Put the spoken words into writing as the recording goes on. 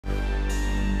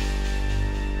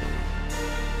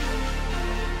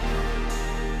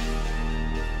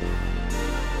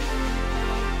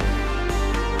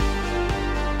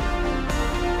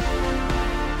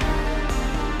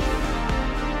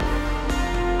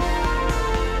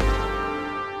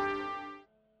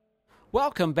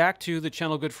Welcome back to the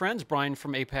channel, good friends. Brian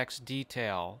from Apex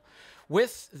Detail.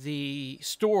 With the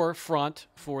storefront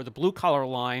for the blue collar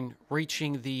line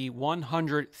reaching the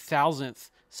 100,000th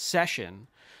session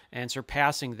and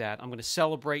surpassing that, I'm going to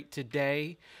celebrate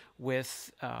today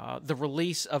with the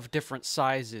release of different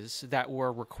sizes that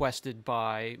were requested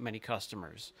by many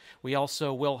customers. We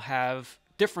also will have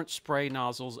different spray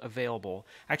nozzles available.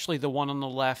 Actually, the one on the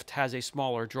left has a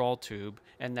smaller draw tube,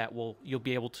 and you'll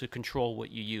be able to control what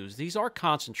you use. These are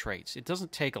concentrates. It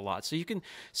doesn't take a lot. So you can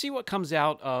see what comes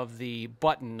out of the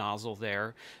button nozzle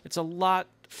there. It's a lot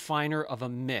finer of a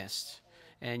mist,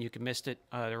 and you can mist it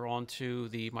either onto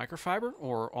the microfiber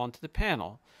or onto the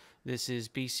panel. This is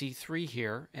BC3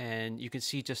 here, and you can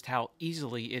see just how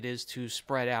easily it is to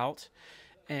spread out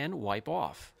and wipe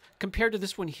off, compared to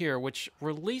this one here, which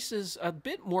releases a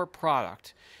bit more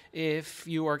product. If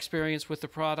you are experienced with the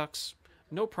products,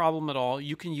 no problem at all.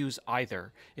 You can use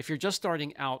either. If you're just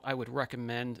starting out, I would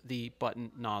recommend the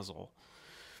button nozzle.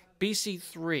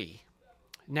 BC3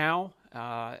 now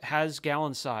has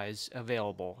gallon size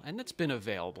available, and it's been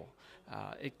available.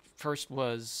 It first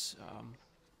was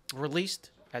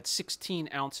released at 16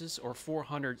 ounces or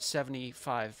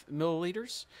 475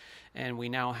 milliliters, and we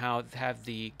now have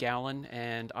the gallon,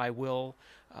 and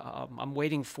I'm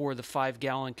waiting for the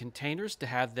 5-gallon containers to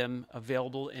have them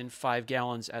available in 5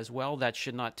 gallons as well. That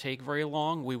should not take very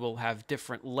long. We will have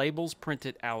different labels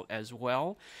printed out as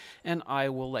well, and I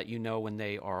will let you know when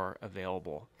they are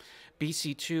available.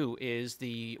 BC2 is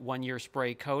the 1-year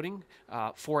spray coating.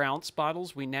 4-ounce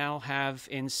bottles we now have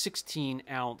in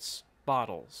 16-ounce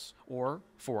bottles, or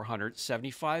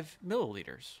 475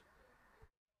 milliliters.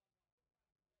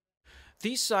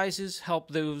 These sizes help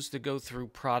those that go through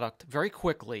product very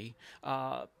quickly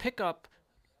pick up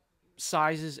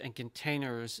sizes and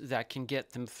containers that can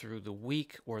get them through the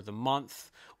week or the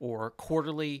month or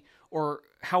quarterly, or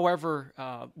however,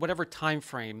 whatever time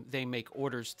frame they make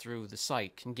orders through the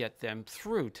site can get them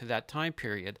through to that time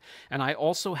period. And I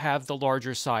also have the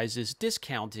larger sizes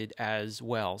discounted as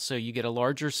well, so you get a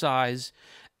larger size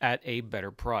at a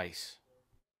better price.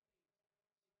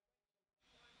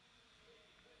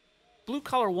 Blue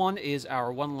Collar 1 is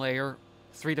our 1-layer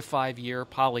 3 to 5 year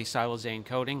polysilazane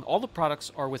coating. All the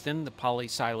products are within the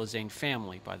polysilazane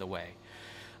family, by the way.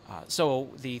 So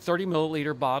the 30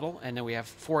 milliliter bottle, and then we have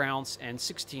 4-ounce and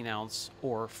 16-ounce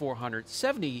or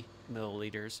 470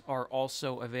 milliliters are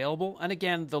also available. And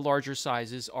again, the larger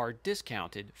sizes are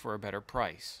discounted for a better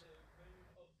price.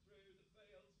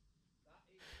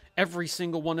 Every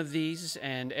single one of these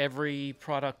and every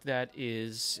product that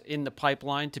is in the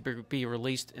pipeline to be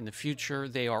released in the future,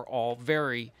 they are all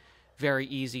very, very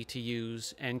easy to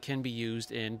use and can be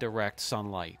used in direct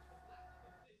sunlight.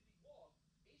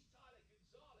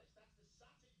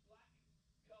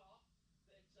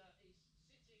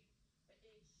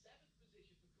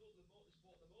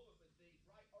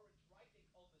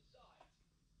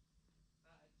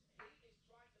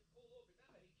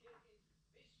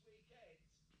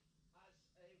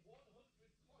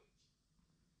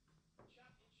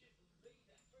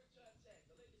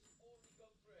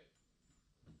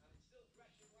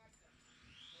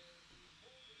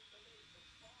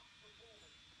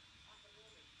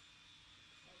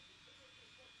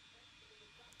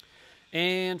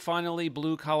 And finally,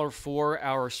 Blue Collar 4,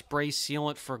 our spray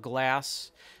sealant for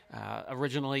glass.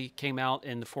 Originally came out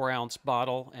in the 4-ounce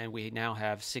bottle, and we now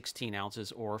have 16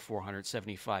 ounces or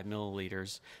 475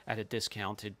 milliliters at a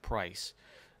discounted price.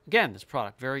 Again, this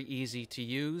product very easy to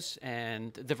use,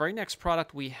 and the very next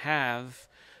product we have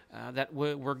that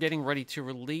we're getting ready to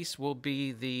release will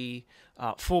be the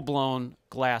full-blown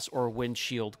glass or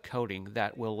windshield coating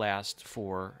that will last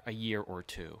for a year or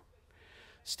two.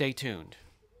 Stay tuned.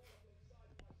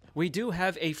 We do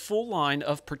have a full line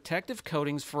of protective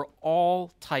coatings for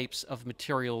all types of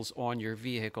materials on your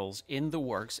vehicles in the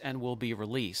works and will be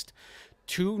released.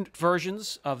 2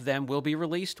 versions of them will be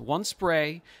released, one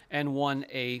spray and one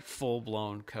a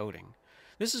full-blown coating.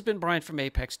 This has been Brian from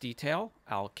Apex Detail.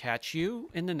 I'll catch you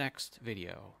in the next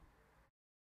video.